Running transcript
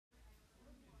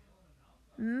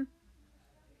Hmm?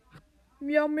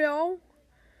 Meow meow.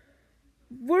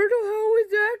 Where the hell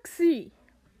is Axi?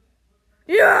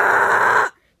 Yeah!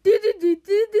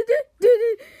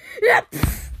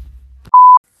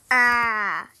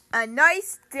 A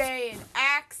nice day in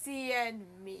Axi and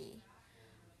Me.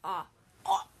 Uh,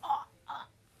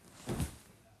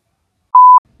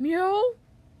 Meow.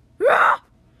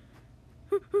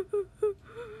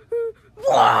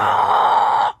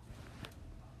 Ah!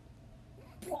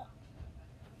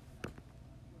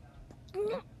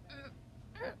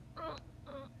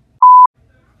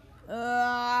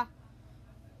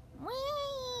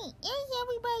 Yes,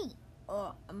 everybody.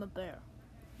 Oh, I'm a bear.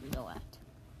 You know that.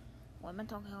 Why am I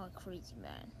talking like a crazy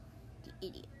man? The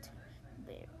idiot.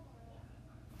 Bear.